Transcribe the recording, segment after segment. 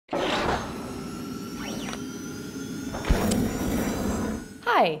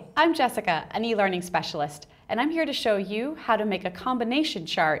Hi, I'm Jessica, an e-learning specialist, and I'm here to show you how to make a combination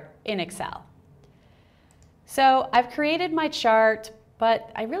chart in Excel. So I've created my chart,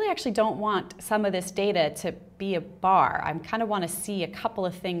 but I really actually don't want some of this data to be a bar. I kind of want to see a couple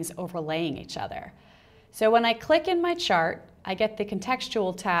of things overlaying each other. So when I click in my chart, I get the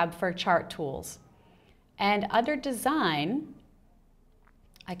contextual tab for chart tools. And under design,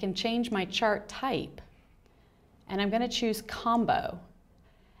 I can change my chart type. And I'm going to choose combo.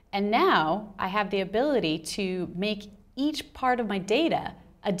 And now I have the ability to make each part of my data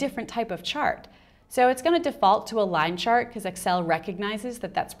a different type of chart. So it's going to default to a line chart because Excel recognizes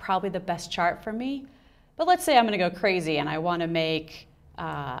that that's probably the best chart for me. But let's say I'm going to go crazy and I want to make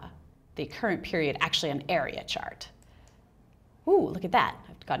the current period actually an area chart. Ooh, look at that.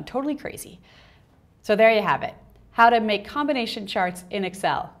 I've gotten totally crazy. So there you have it. How to make combination charts in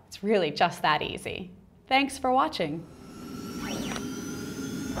Excel. It's really just that easy. Thanks for watching.